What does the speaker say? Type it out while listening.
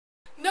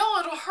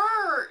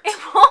hurt. It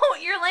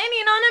won't. You're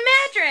landing on a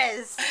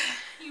mattress.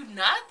 You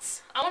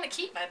nuts? I want to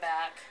keep my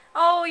back.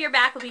 Oh, your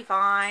back will be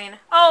fine.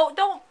 Oh,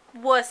 don't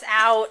wuss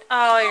out.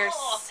 Oh, you're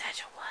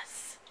such a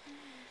wuss.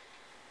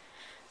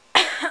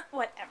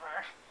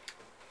 Whatever.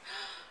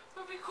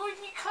 We're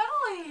recording me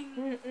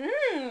cuddling.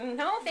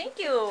 No, thank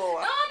you.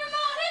 No,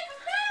 hey,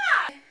 come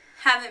back.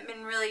 Haven't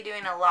been really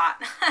doing a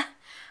lot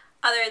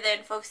other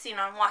than focusing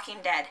on Walking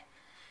Dead.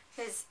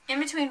 Because in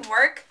between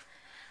work,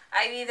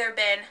 I've either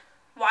been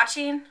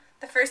watching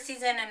the first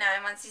season and now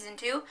I'm on season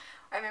 2, or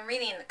I've been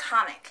reading the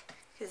comic.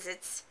 Because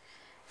it's,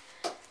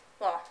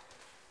 well,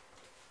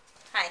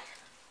 hi.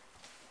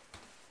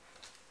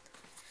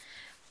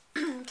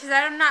 Because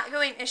I'm not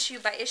going issue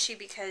by issue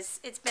because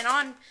it's been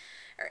on,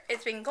 or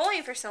it's been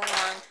going for so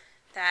long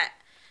that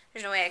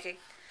there's no way I could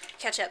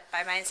catch up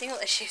by buying single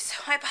issue.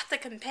 So I bought the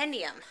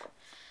compendium.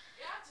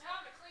 You have to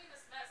help me clean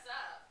this mess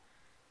up.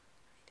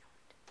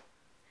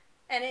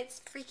 And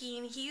it's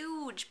freaking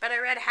huge, but I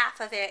read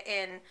half of it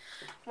in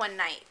one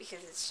night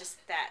because it's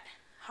just that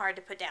hard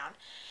to put down.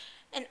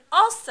 And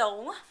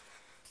also,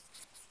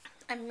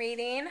 I'm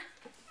reading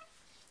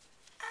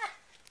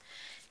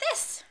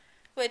this,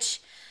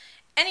 which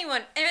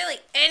anyone, really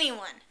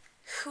anyone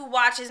who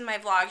watches my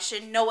vlog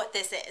should know what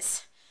this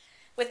is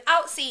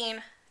without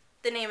seeing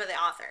the name of the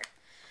author.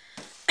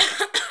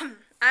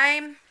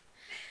 I'm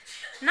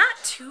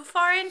not too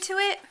far into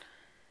it,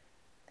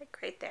 like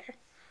right there.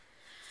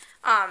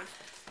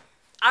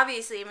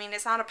 Obviously, I mean,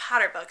 it's not a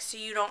Potter book, so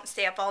you don't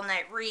stay up all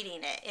night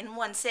reading it in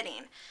one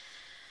sitting.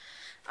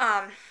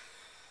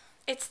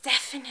 It's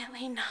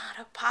definitely not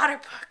a Potter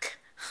book.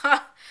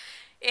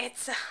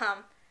 It's,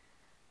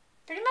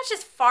 pretty much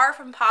as far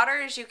from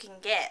Potter as you can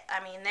get.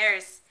 I mean, there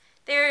is,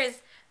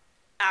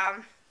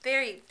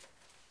 very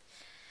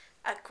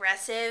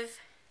aggressive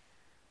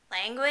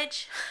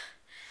language,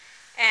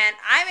 and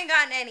I haven't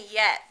gotten any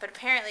yet, but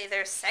apparently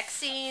there's sex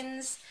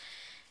scenes,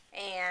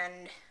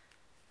 and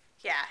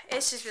yeah,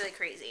 it's just really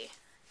crazy.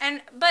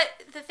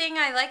 But the thing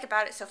I like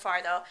about it so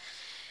far, though,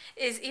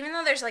 is even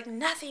though there's like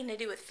nothing to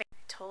do with I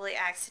totally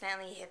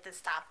accidentally hit the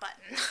stop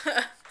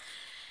button.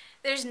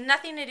 There's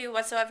nothing to do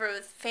whatsoever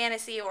with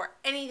fantasy or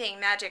anything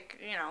magic,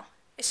 you know.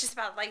 It's just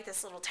about like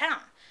this little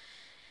town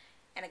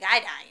and a guy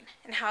dying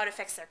and how it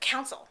affects their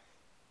council.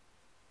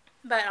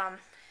 But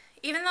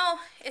even though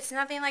it's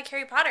nothing like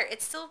Harry Potter,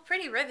 it's still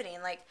pretty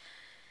riveting. Like,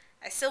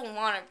 I still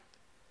want to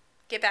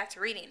get back to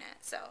reading it.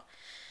 So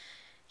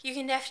you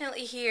can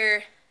definitely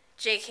hear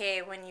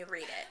JK when you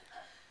read it.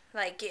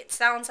 Like, it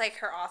sounds like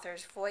her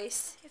author's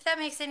voice, if that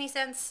makes any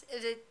sense.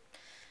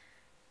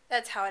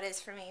 That's how it is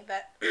for me,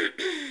 but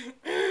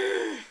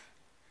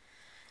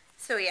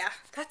so yeah,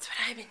 that's what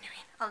I've been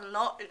doing a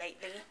lot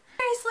lately.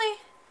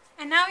 Seriously,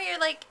 and now you're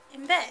like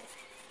in bed.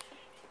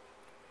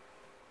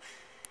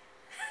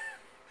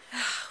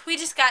 We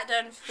just got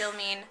done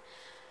filming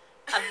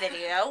a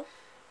video.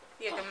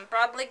 You can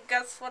probably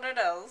guess what it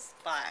is,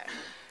 but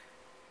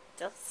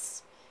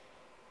just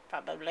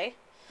probably.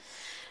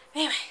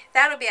 Anyway,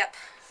 that'll be up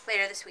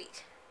later this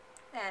week,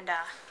 and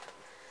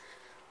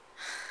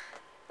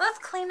let's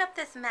clean up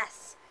this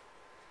mess.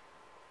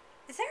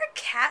 Is there a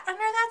cat under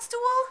that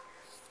stool?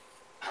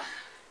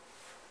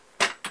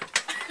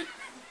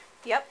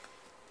 Yep.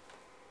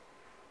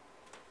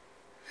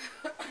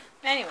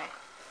 Anyway.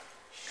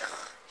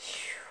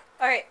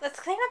 Alright, let's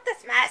clean up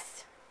this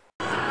mess.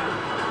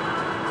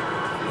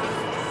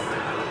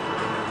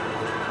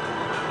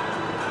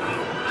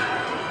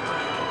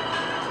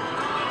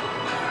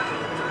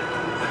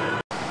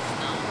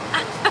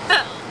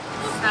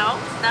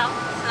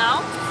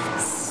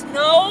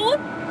 Snow?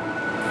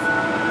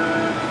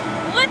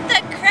 What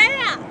the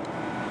crap,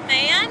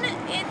 man?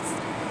 It's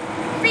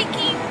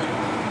freaking...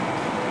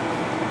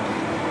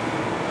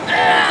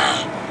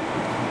 Ugh.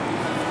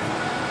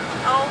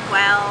 Oh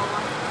well.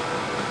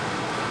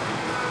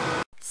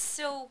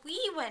 So we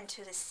went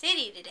to the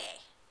city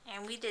today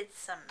and we did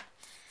some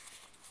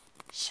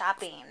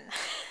shopping.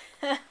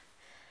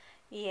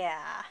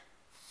 Yeah.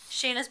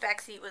 Shayna's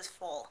backseat was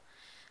full.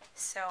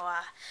 So,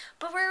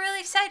 but we're really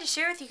excited to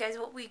share with you guys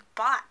what we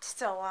bought.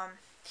 So,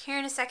 here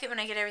in a second when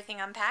I get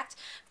everything unpacked,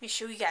 let me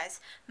show you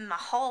guys my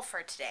haul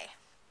for today.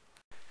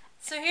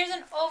 So here's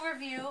an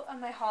overview of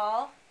my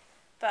haul,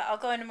 but I'll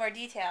go into more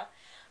detail.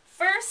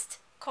 First,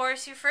 of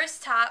course, your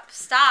first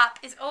stop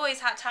is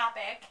always Hot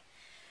Topic.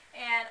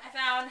 And I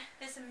found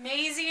this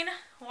amazing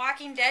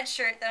Walking Dead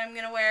shirt that I'm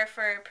going to wear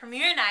for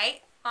premiere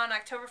night on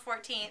October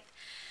 14th.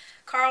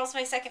 Carl's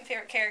my second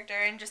favorite character,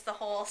 and just the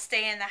whole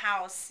stay in the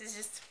house is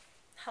just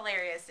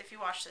hilarious if you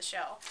watch the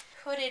show.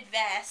 Hooded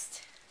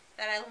vest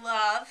that I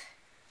love,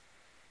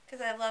 because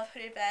I love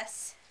hooded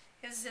vests.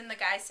 This is in the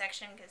guys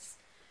section because,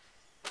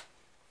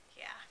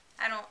 yeah,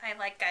 I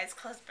like guys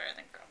clothes better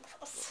than girl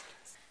clothes.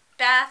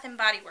 Bath and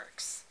Body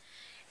Works.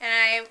 And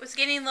I was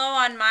getting low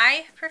on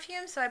my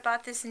perfume, so I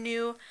bought this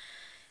new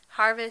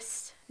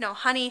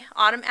Honey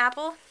Autumn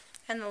Apple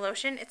and the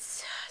lotion. It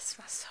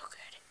smells so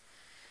good.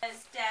 This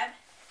is Deb,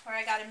 where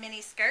I got a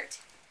mini skirt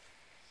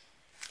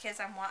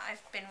because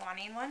I've been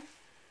wanting one.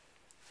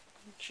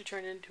 She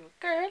turned into a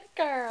girly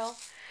girl.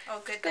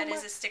 Oh, good. That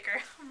is a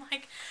sticker. I'm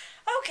like,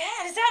 oh,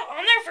 God, is that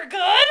on there for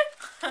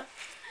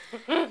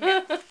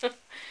good?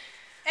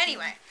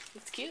 Anyway.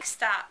 It's cute. Next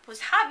stop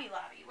was Hobby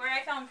Lobby, where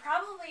I found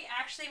probably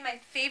actually my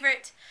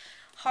favorite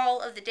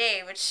haul of the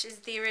day, which is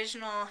the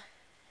original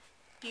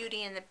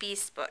Beauty and the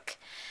Beast book.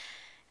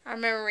 I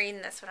remember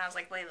reading this when I was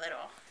like way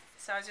little,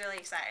 so I was really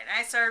excited.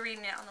 I started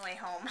reading it on the way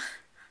home,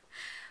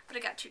 but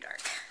it got too dark.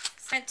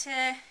 So I went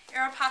to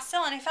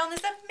Aeropostale and I found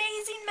this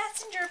amazing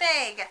messenger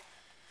bag.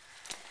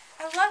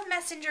 I love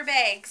messenger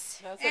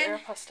bags. That's an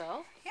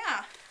Aeropostale?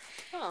 Yeah.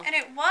 Oh. And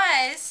it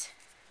was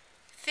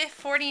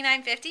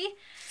 $49.50.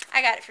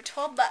 I got it for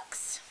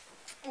 $12.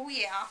 Oh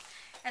yeah.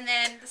 And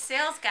then the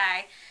sales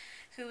guy,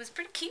 who was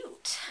pretty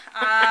cute,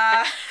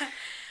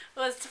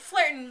 was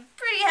flirting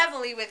pretty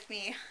heavily with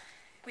me.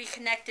 We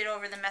connected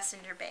over the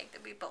messenger bag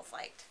that we both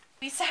liked.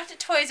 We stopped at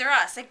Toys R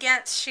Us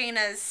against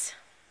Shayna's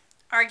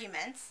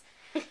arguments.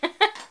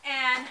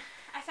 And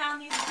I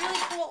found these really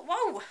cool,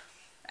 whoa!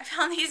 I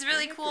found these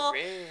really cool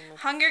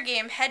Hunger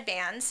Game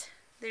headbands.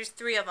 There's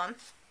 3 of them.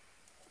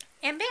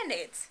 And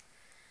Band-Aids.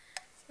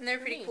 And they're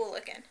pretty cool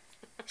looking.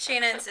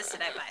 Shayna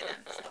insisted I buy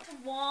them. So.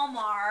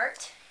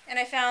 Walmart. And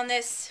I found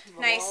this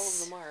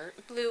nice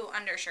blue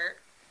undershirt.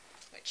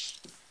 Which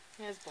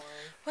is boring.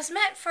 Was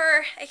meant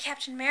for a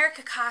Captain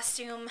America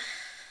costume.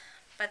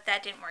 But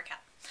that didn't work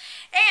out.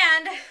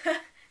 And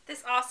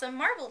this awesome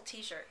Marvel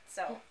t-shirt.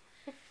 So,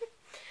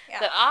 yeah.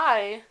 That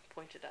I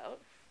pointed out.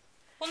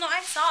 Well, no,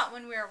 I saw it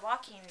when we were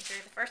walking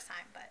through the first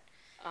time, but...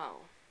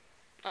 Oh.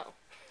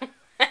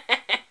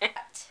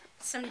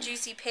 Some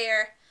juicy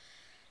pear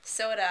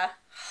soda.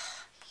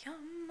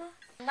 Yum.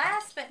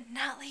 Last but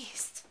not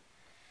least,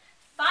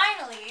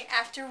 finally,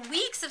 after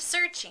weeks of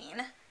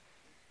searching,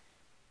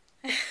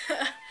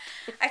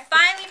 I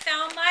finally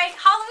found my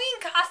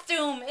Halloween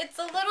costume. It's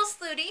a little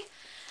snooty,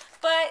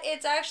 but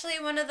it's actually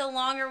one of the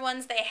longer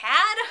ones they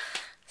had.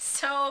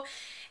 So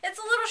it's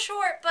a little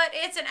short, but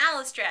it's an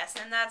Alice dress,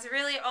 and that's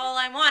really all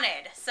I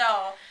wanted.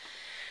 So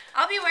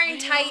I'll be wearing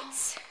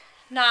tights,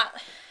 not,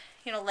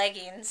 you know,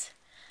 leggings.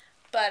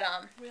 But,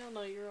 we all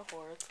know you're a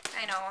horse.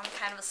 I know, I'm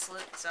kind of a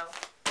sloot, so.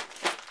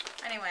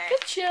 Anyway.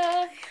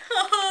 Gotcha.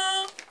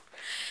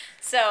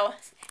 So,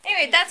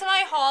 anyway, that's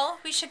my haul.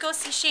 We should go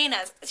see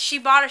Shayna's. She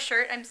bought a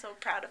shirt. I'm so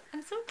proud of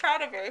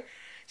her.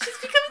 She's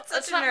becoming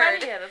such a nerd. Not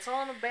ready yet. It's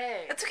all in a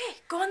bag. It's okay.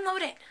 Go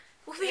unload it.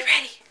 We'll be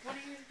ready. What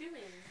are you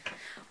doing?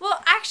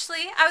 Well,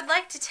 actually, I would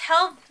like to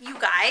tell you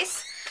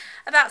guys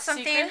about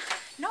something. Secret?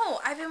 No,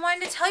 I've been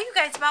wanting to tell you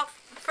guys about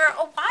for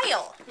a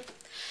while.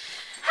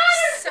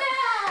 So,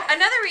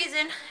 another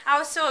reason I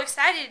was so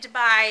excited to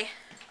buy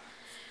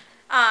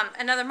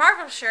another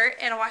Marvel shirt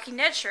and a Walking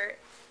Dead shirt,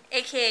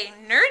 aka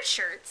nerd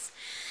shirts,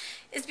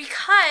 is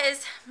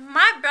because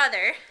my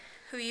brother,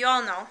 who you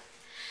all know,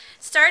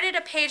 started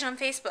a page on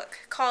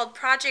Facebook called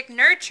Project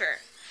Nurture.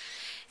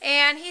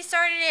 And he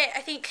started it,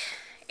 I think,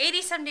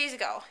 80-some days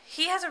ago.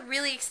 He has a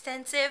really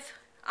extensive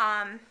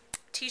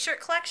t-shirt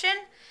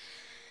collection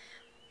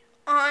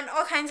on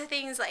all kinds of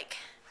things like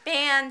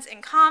bands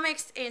and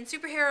comics and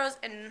superheroes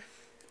and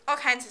all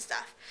kinds of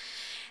stuff.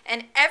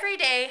 And every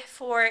day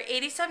for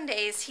 80-some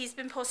days, he's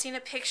been posting a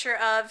picture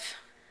of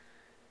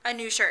a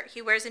new shirt.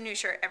 He wears a new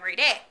shirt every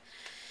day.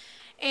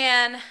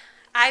 And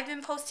I've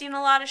been posting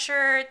a lot of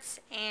shirts,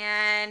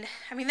 and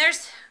I mean,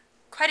 there's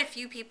quite a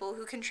few people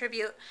who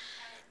contribute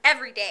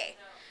every day.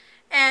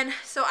 And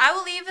so I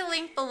will leave a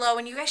link below,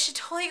 and you guys should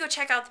totally go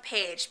check out the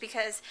page,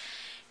 because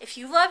if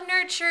you love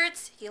nerd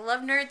shirts, you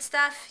love nerd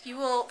stuff, you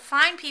will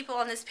find people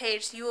on this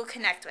page you will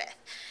connect with,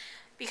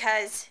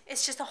 because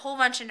it's just a whole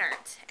bunch of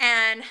nerds.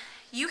 And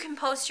you can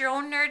post your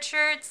own nerd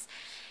shirts,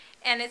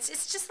 and it's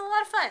just a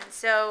lot of fun.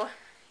 So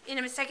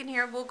in a second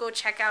here, we'll go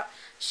check out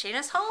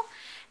Shayna's haul,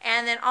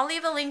 and then I'll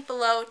leave a link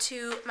below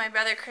to my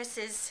brother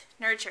Chris's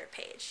nerd shirt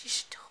page. You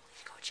should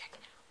totally go check it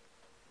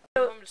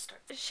out.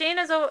 So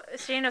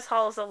Shayna's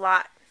haul is a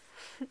lot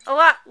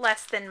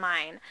less than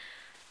mine.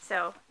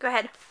 So go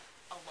ahead.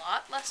 A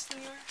lot less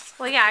than yours?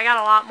 Well, yeah, I got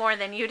a lot more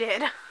than you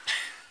did.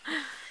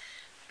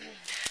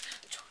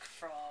 Choke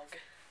frog.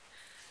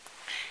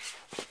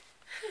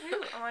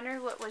 I wonder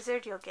what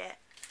wizard you'll get.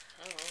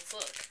 Oh, let's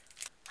look.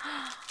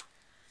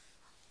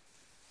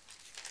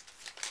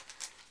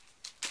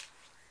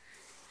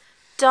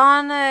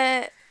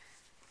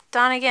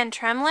 Donegan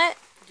Tremlett?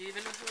 Do you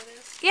even know who it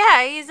is?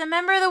 Yeah, he's a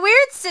member of the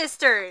Weird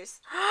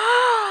Sisters.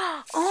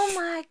 Oh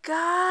my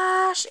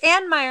gosh.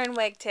 And Myron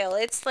Wagtail.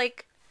 It's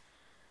like...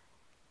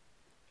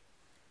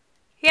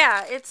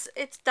 Yeah, it's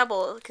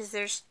double because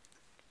there's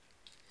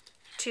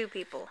 2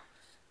 people.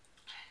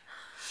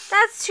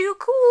 That's too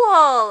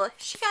cool.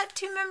 She got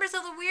 2 members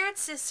of the Weird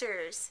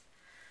Sisters.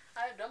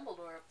 I have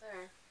Dumbledore up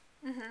there.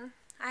 Mhm.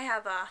 I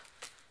have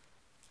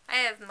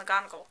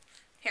McGonagall.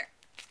 Here.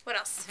 What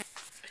else?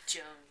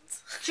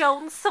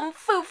 Jones, some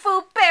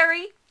foo-foo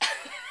berry.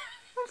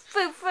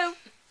 Foo-foo.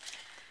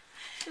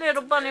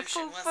 Little bunny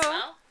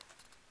foo-foo.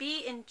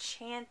 Be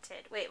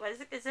Enchanted. Wait, what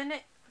is it? Isn't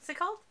it? What's it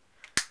called?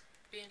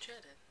 Be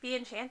Enchanted. Be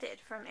Enchanted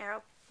from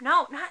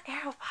No, not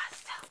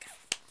Aeropostale.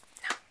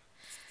 No.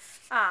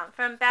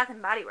 from Bath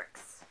and Body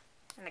Works.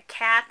 And a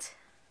cat.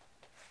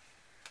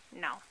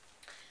 No.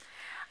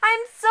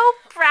 I'm so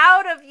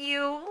proud of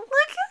you.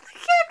 Look at the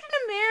Captain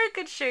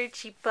America shirt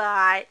she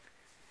bought.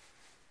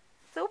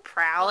 So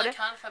proud. Will it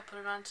count if I put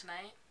it on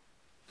tonight?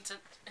 And send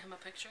him a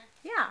picture?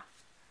 Yeah.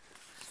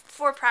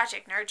 For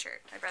Project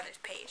Nurture, my brother's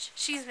page.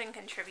 She's been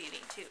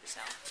contributing too, so.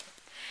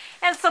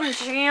 And some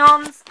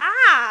jams.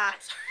 Ah!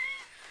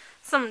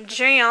 Some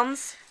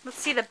jams. Let's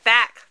see the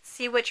back.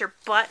 See what your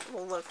butt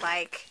will look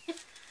like.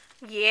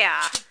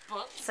 Yeah.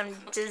 Some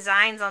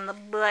designs on the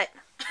butt.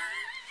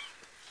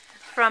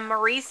 From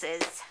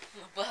Maurice's.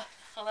 Oh,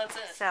 that's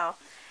it. So.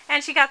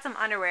 And she got some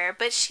underwear,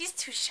 but she's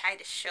too shy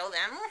to show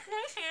them.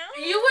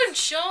 You wouldn't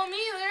show them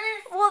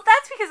either. Well,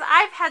 that's because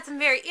I've had some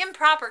very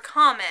improper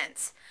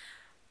comments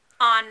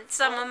on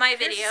some of my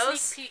Here's a videos.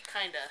 sneak peek,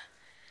 kinda.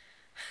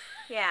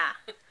 Yeah.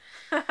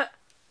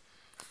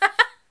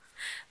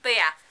 But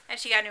yeah, and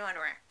she got new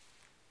underwear.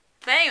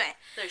 But anyway.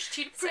 There's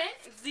cheetah print,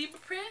 zebra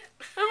print.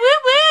 Woo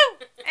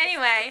woo!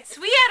 Anyway,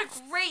 so we had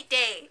a great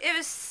day.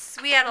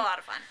 We had a lot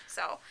of fun.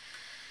 So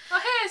Oh,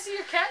 hey, I see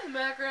your cat in the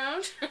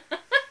background.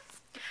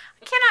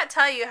 I cannot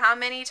tell you how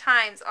many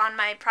times on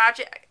my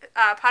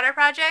Potter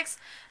projects,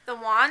 the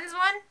wands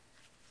one,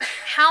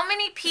 how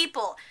many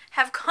people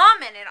have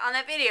commented on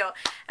that video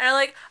and are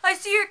like, I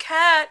see your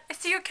cat, I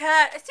see your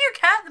cat, I see your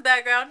cat in the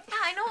background. Yeah,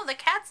 I know, the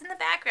cat's in the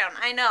background.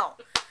 I know.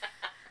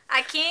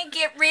 I can't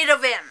get rid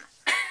of him.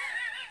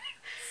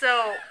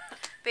 So,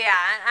 but yeah,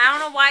 I don't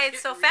know why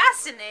it's so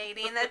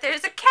fascinating that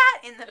there's a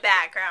cat in the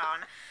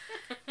background.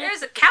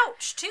 There's a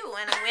couch, too,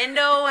 and a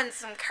window, and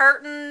some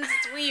curtains.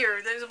 It's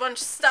weird. There's a bunch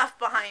of stuff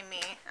behind me.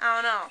 I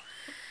don't know.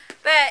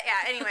 But,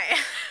 yeah, anyway.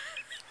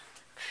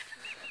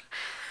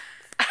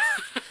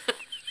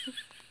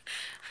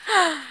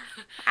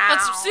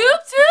 Want some soup,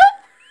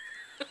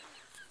 too?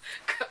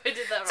 I did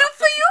that wrong. Soup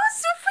for you?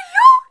 Soup for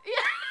you?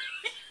 Yeah.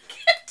 You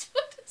can't do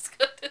it as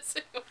good as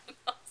anyone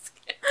else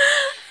can.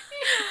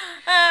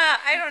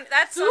 I don't,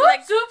 that's Soup? something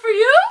like, Soup for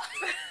you?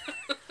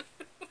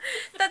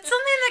 that's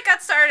something that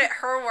got started at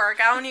her work.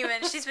 I don't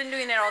even, she's been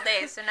doing it all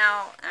day, so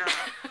now, I don't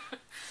know.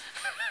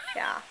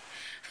 Yeah.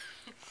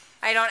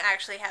 I don't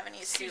actually have any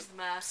Excuse the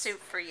mess.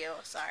 soup for you.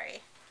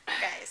 Sorry,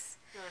 guys.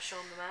 You want to show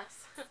them the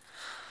mess?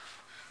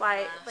 Why,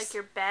 Mess. like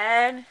your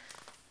bed,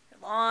 your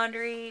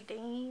laundry,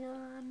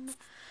 Dan,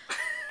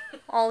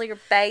 all your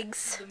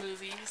bags. The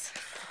movies.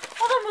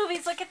 All the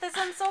movies. Look at this.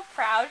 I'm so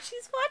proud.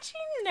 She's watching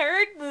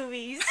nerd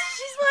movies.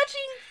 She's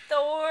watching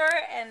Thor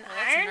and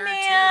that's Iron nerd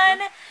Man.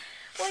 too.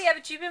 Well, yeah,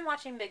 but you've been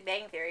watching Big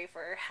Bang Theory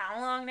for how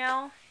long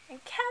now? And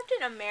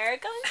Captain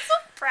America. I'm so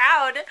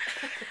proud.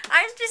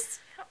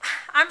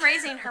 I'm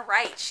raising her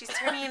right. She's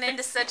turning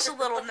into such a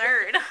little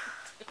nerd.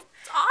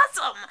 It's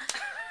awesome.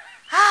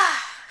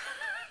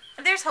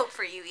 There's hope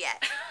for you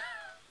yet.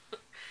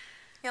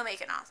 You'll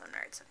make an awesome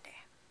nerd someday.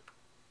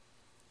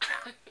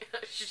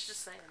 She's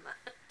just saying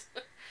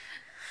that.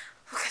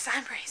 Because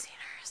I'm raising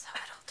her, so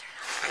it'll turn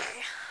out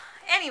okay.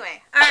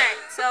 Anyway, alright,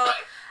 so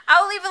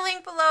I'll leave a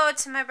link below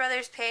to my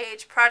brother's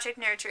page, Project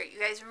Nurture. You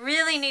guys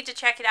really need to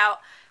check it out.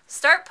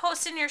 Start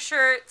posting your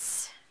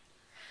shirts.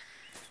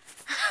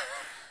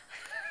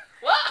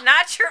 What?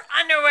 Not your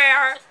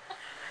underwear.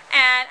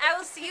 And I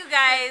will see you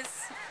guys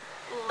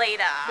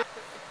later.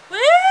 Woo!